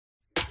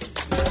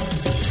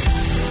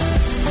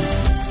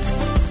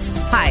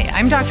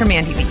I'm Dr.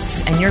 Mandy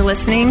Leeds, and you're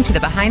listening to the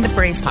Behind the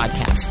Brace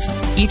podcast.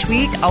 Each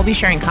week, I'll be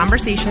sharing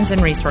conversations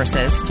and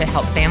resources to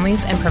help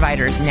families and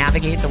providers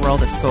navigate the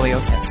world of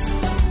scoliosis.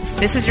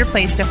 This is your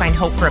place to find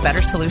hope for a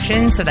better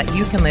solution so that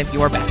you can live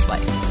your best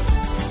life.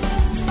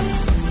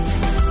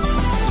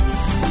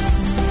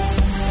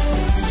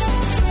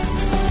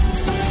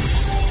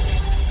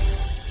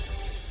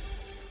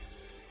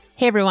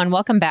 Hey everyone,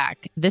 welcome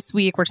back. This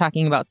week, we're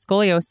talking about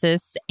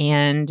scoliosis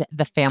and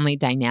the family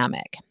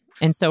dynamic.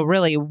 And so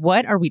really,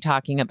 what are we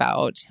talking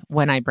about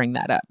when I bring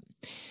that up?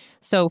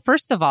 So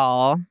first of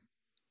all,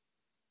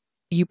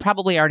 you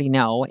probably already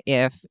know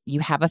if you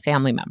have a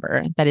family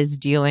member that is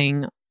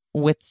dealing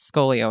with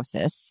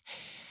scoliosis,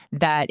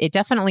 that it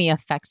definitely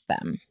affects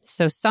them.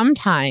 So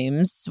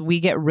sometimes we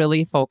get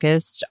really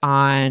focused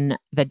on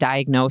the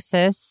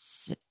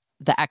diagnosis,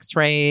 the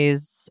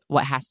x-rays,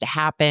 what has to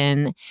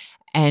happen,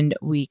 and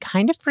we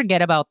kind of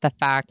forget about the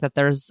fact that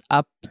there's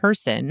a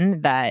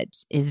person that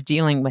is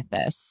dealing with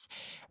this,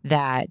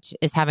 that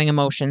is having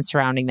emotions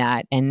surrounding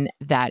that, and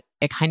that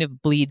it kind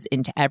of bleeds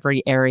into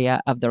every area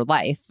of their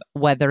life,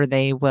 whether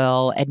they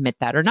will admit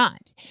that or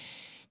not.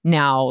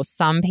 Now,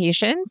 some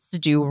patients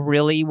do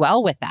really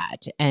well with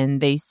that, and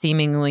they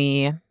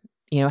seemingly,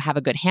 have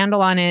a good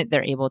handle on it.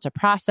 They're able to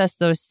process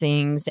those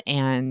things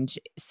and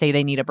say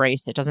they need a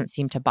brace. It doesn't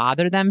seem to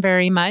bother them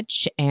very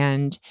much.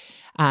 And,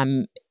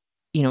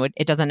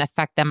 it doesn't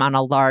affect them on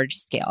a large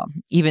scale,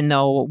 even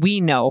though we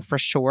know for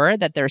sure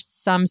that there's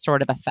some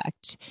sort of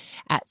effect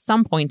at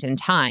some point in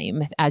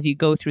time. As you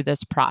go through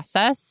this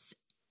process,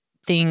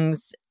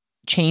 things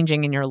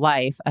changing in your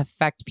life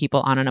affect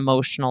people on an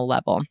emotional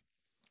level.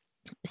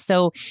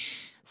 So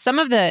some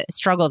of the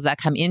struggles that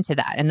come into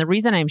that, and the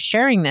reason I'm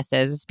sharing this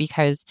is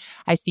because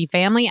I see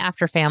family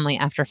after family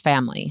after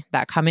family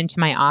that come into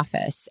my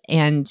office,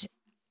 and,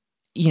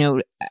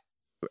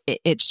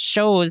 it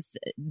shows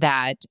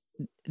that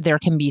there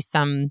can be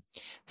some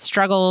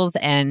struggles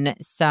and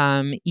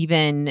some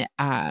even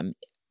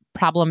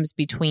problems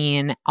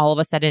between all of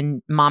a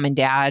sudden mom and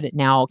dad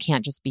now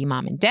can't just be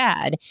mom and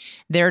dad.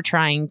 They're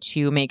trying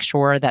to make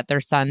sure that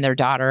their son, their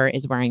daughter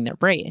is wearing their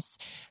brace.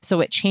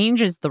 So it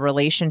changes the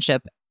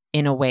relationship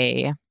in a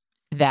way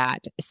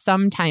that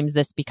sometimes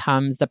this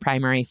becomes the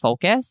primary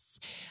focus,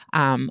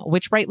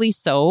 which rightly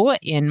so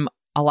in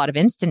a lot of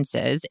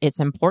instances, it's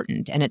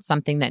important and it's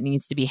something that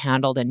needs to be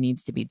handled and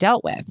needs to be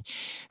dealt with.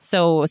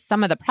 So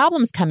some of the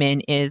problems come in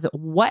is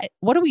what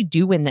do we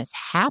do when this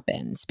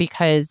happens?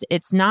 Because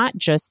it's not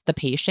just the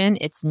patient,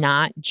 it's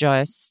not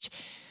just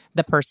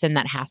the person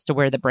that has to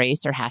wear the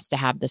brace or has to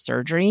have the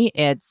surgery.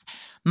 It's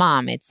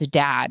mom, it's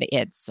dad,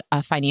 it's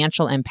a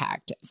financial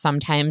impact.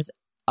 Sometimes,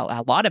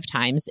 a lot of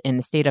times in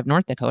the state of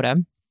North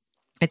Dakota,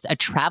 it's a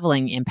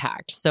traveling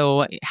impact.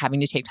 So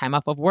having to take time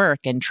off of work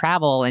and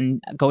travel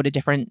and go to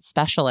different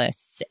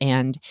specialists,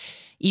 and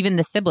even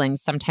the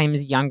siblings,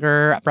 sometimes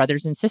younger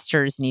brothers and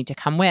sisters need to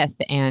come with.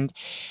 And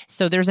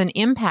so there's an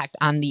impact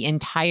on the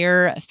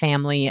entire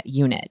family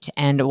unit.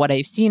 And what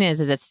I've seen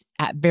is it's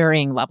at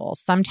varying levels.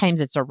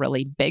 Sometimes it's a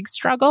really big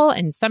struggle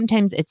and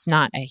sometimes it's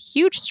not a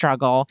huge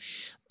struggle,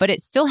 but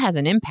it still has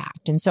an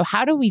impact. And so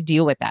how do we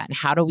deal with that and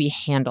how do we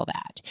handle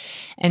that?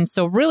 And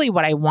so really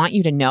what I want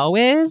you to know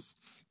is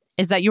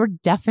that you're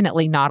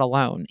definitely not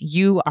alone.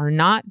 You are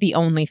not the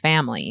only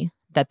family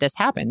that this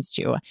happens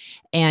to.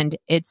 And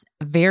it's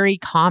very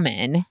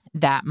common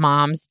that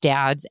moms,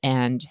 dads,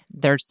 and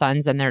their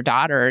sons and their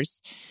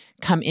daughters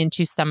come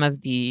into some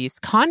of these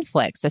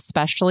conflicts,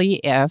 especially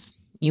if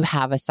you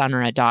have a son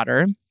or a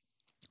daughter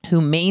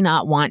who may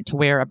not want to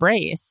wear a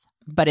brace,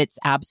 but it's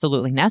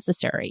absolutely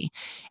necessary.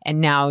 And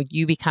now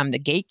you become the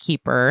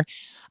gatekeeper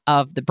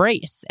of the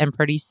brace. And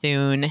pretty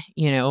soon,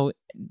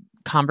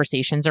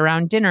 conversations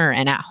around dinner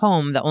and at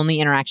home, the only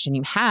interaction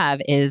you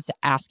have is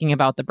asking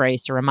about the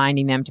brace or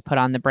reminding them to put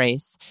on the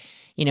brace,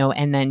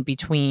 and then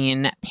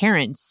between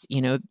parents,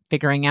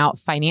 figuring out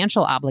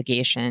financial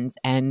obligations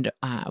and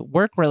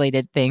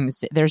work-related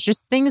things, there's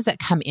just things that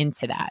come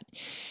into that.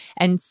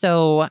 And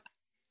so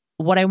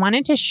what I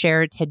wanted to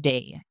share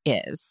today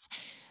is,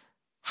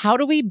 how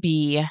do we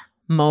be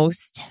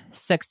most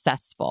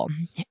successful?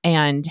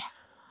 And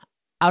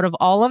out of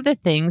all of the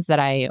things that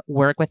I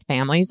work with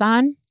families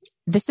on,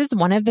 this is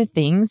one of the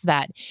things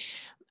that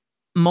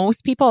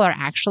most people are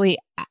actually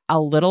a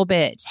little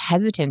bit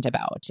hesitant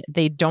about.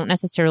 They don't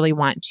necessarily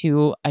want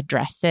to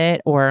address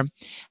it or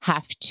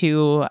have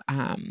to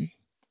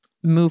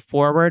move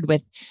forward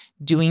with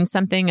doing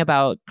something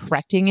about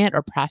correcting it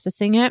or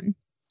processing it.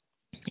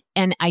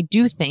 And I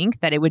do think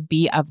that it would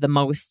be of the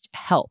most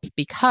help,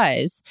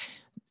 because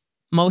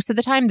most of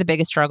the time, the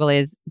biggest struggle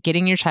is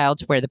getting your child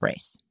to wear the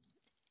brace.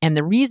 And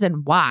the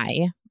reason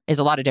why is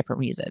a lot of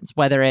different reasons,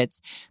 whether it's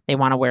they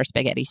want to wear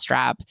spaghetti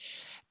strap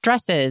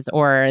dresses,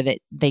 or that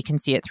they can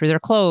see it through their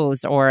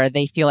clothes, or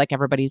they feel like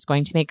everybody's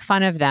going to make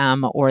fun of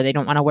them, or they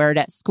don't want to wear it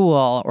at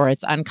school, or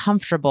it's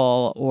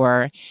uncomfortable,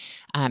 or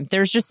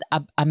there's just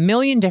a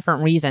million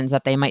different reasons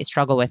that they might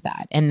struggle with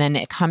that. And then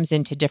it comes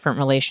into different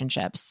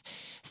relationships.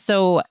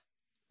 So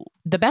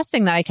the best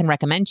thing that I can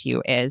recommend to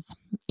you is,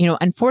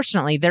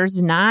 unfortunately,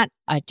 there's not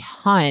a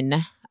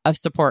ton of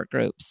support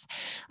groups.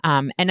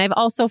 And I've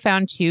also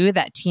found too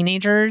that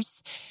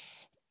teenagers,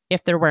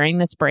 if they're wearing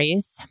this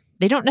brace,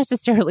 they don't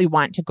necessarily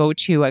want to go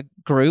to a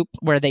group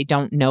where they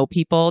don't know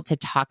people to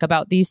talk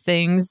about these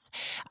things.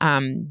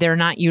 They're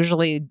not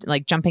usually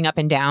like jumping up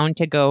and down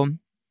to go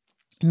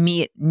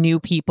meet new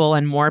people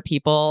and more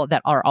people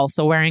that are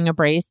also wearing a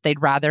brace.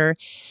 They'd rather,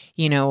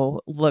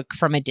 look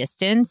from a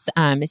distance.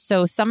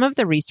 So some of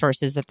the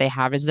resources that they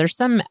have is there's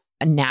some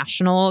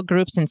national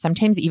groups and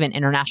sometimes even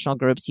international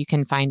groups you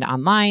can find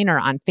online or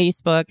on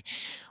Facebook,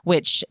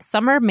 which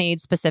some are made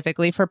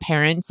specifically for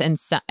parents and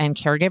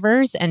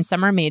caregivers, and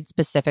some are made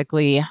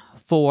specifically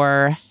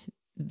for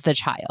the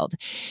child.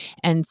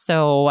 And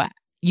so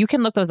you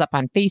can look those up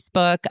on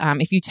Facebook.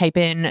 If you type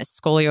in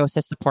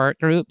scoliosis support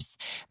groups,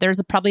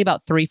 there's probably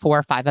about 3,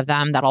 4, 5 of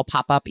them that'll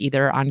pop up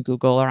either on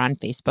Google or on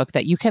Facebook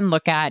that you can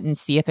look at and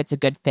see if it's a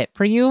good fit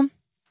for you.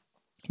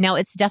 Now,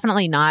 it's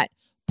definitely not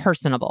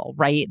personable,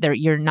 right?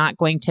 You're not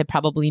going to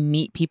probably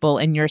meet people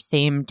in your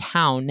same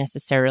town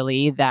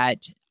necessarily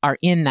that are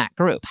in that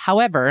group.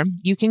 However,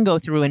 you can go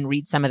through and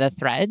read some of the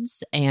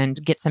threads and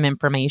get some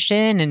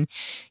information, and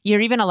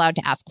you're even allowed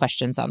to ask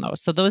questions on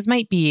those. So those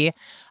might be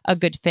a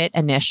good fit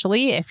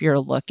initially if you're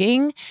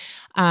looking.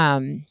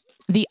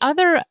 The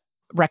other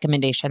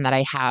recommendation that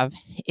I have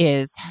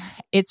is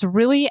it's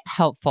really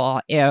helpful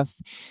if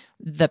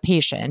the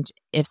patient,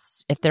 if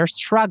they're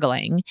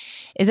struggling,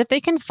 is if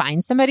they can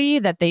find somebody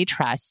that they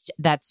trust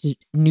that's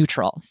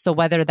neutral. So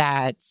whether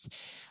that's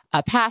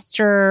a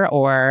pastor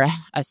or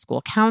a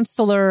school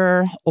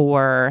counselor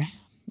or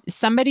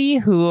somebody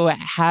who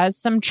has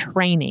some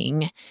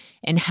training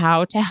in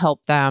how to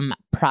help them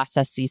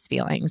process these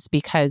feelings.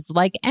 Because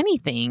like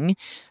anything,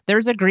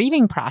 there's a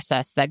grieving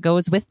process that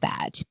goes with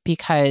that,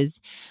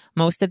 because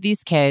most of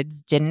these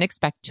kids didn't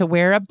expect to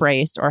wear a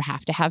brace or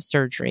have to have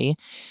surgery.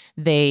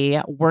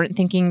 They weren't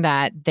thinking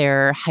that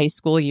their high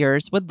school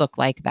years would look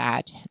like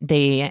that.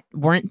 They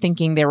weren't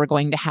thinking they were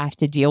going to have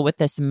to deal with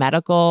this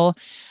medical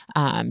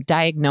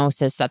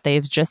diagnosis that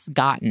they've just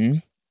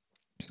gotten.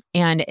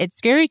 And it's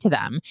scary to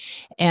them.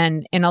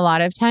 And a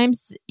lot of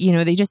times,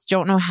 they just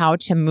don't know how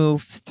to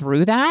move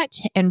through that.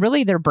 And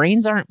really, their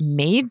brains aren't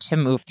made to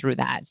move through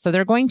that. So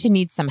they're going to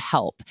need some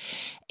help.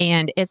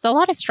 And it's a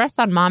lot of stress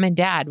on mom and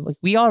dad.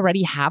 We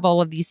already have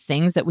all of these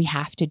things that we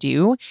have to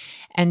do.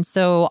 And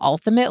so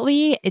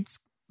ultimately, it's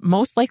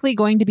most likely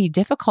going to be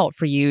difficult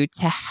for you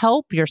to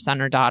help your son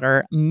or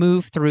daughter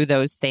move through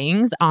those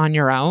things on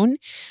your own.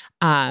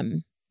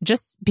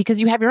 Just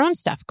because you have your own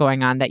stuff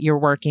going on that you're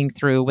working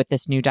through with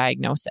this new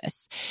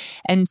diagnosis.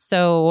 And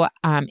so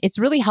it's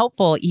really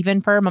helpful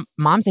even for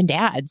moms and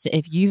dads.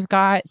 If you've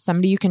got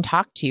somebody you can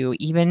talk to,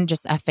 even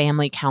just a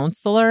family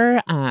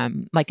counselor,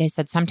 like I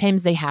said,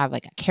 sometimes they have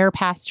like a care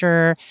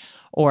pastor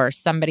or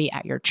somebody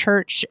at your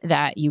church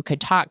that you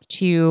could talk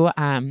to,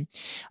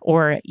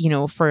 or,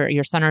 for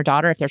your son or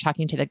daughter, if they're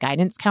talking to the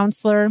guidance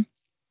counselor,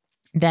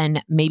 then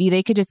maybe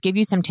they could just give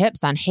you some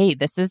tips on, hey,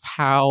 this is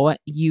how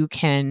you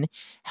can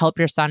help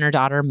your son or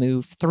daughter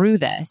move through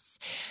this.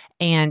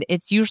 And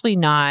it's usually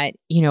not,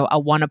 a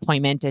one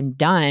appointment and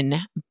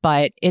done,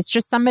 but it's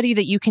just somebody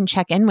that you can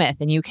check in with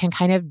and you can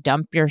kind of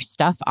dump your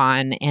stuff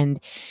on, and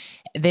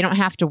they don't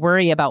have to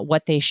worry about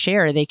what they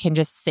share. They can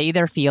just say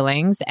their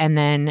feelings, and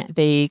then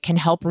they can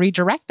help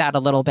redirect that a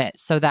little bit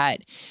so that,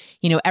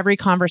 every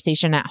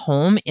conversation at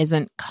home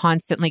isn't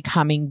constantly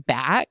coming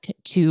back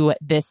to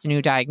this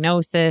new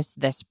diagnosis,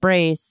 this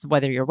brace,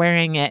 whether you're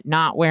wearing it,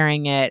 not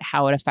wearing it,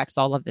 how it affects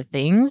all of the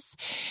things.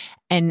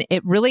 And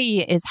it really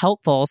is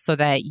helpful so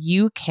that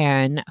you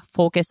can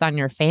focus on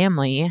your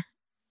family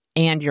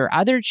and your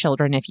other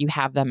children if you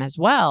have them as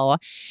well.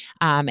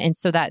 And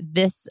so that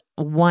this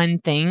one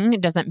thing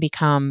doesn't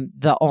become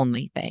the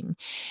only thing.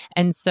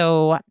 And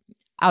so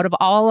out of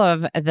all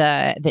of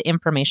the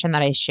information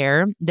that I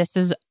share, this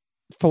is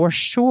for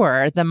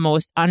sure the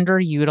most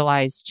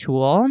underutilized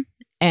tool.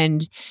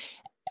 And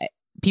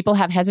people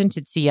have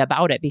hesitancy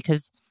about it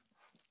because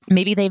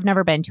maybe they've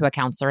never been to a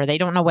counselor. They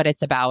don't know what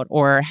it's about.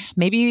 Or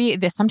maybe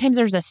sometimes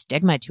there's a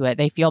stigma to it.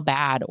 They feel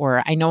bad.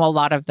 Or I know a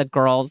lot of the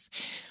girls,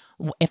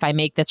 if I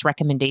make this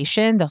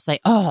recommendation, they'll say,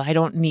 oh, I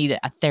don't need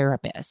a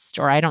therapist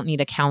or I don't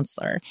need a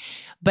counselor.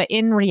 But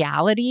in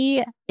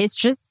reality, it's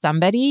just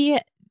somebody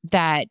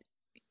that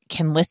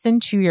can listen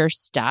to your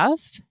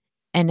stuff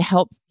and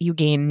help you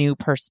gain new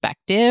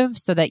perspective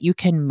so that you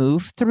can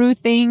move through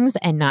things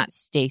and not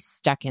stay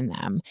stuck in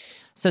them,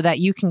 so that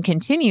you can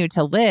continue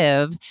to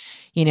live,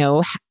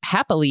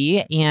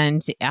 happily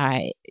and,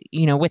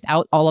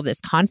 without all of this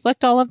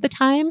conflict all of the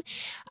time.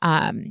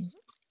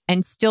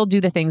 And still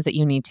do the things that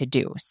you need to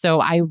do. So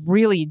I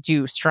really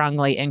do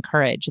strongly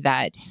encourage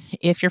that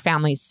if your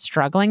family's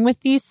struggling with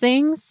these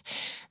things,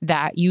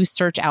 that you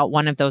search out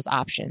one of those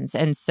options.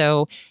 And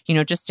so,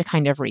 just to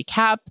kind of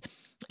recap,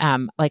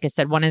 like I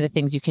said, one of the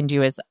things you can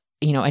do is,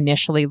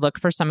 initially look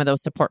for some of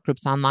those support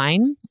groups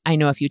online. I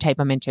know if you type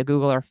them into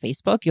Google or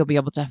Facebook, you'll be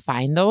able to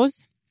find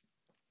those.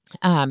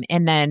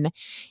 And then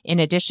in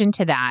addition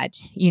to that,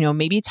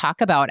 maybe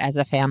talk about as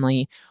a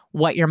family,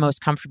 what you're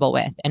most comfortable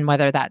with. And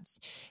whether that's,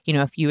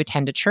 if you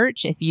attend a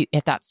church,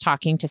 if that's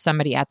talking to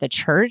somebody at the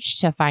church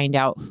to find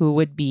out who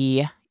would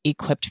be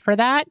equipped for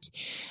that,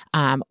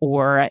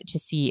 or to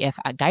see if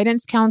a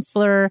guidance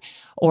counselor,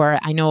 or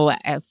I know,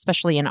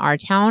 especially in our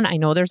town, I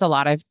know there's a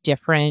lot of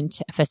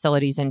different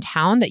facilities in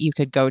town that you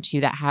could go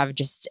to that have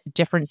just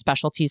different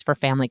specialties for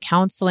family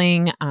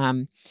counseling,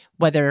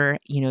 whether,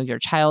 your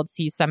child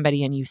sees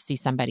somebody and you see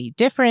somebody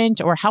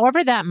different, or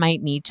however that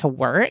might need to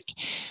work.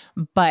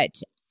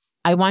 But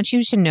I want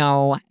you to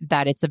know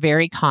that it's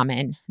very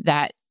common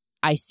that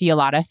I see a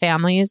lot of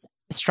families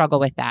struggle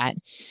with that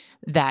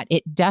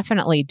it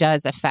definitely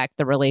does affect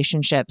the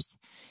relationships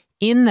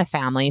in the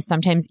family,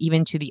 sometimes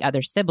even to the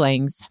other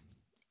siblings.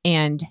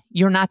 And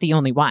you're not the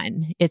only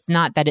one. It's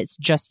not that it's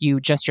just you,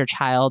 just your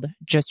child,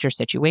 just your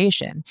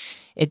situation.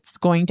 It's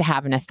going to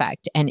have an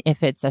effect. And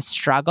if it's a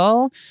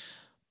struggle,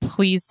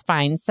 please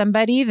find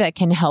somebody that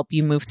can help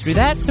you move through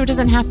that so it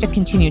doesn't have to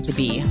continue to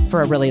be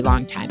for a really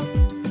long time.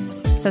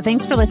 So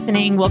thanks for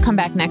listening. We'll come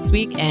back next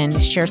week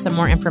and share some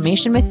more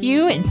information with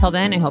you. Until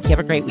then, I hope you have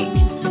a great week.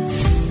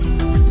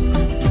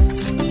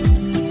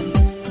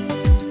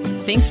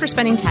 Thanks for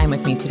spending time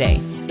with me today.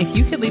 If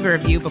you could leave a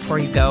review before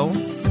you go,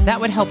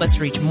 that would help us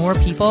reach more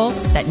people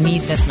that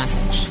need this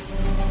message.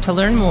 To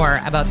learn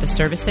more about the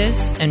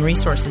services and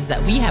resources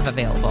that we have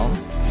available,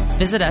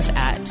 visit us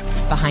at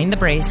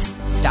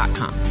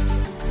behindthebrace.com.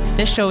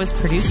 This show is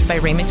produced by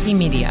Rhema Team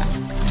Media.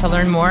 To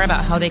learn more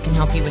about how they can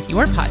help you with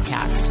your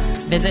podcast,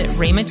 visit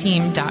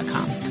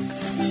rhemateam.com.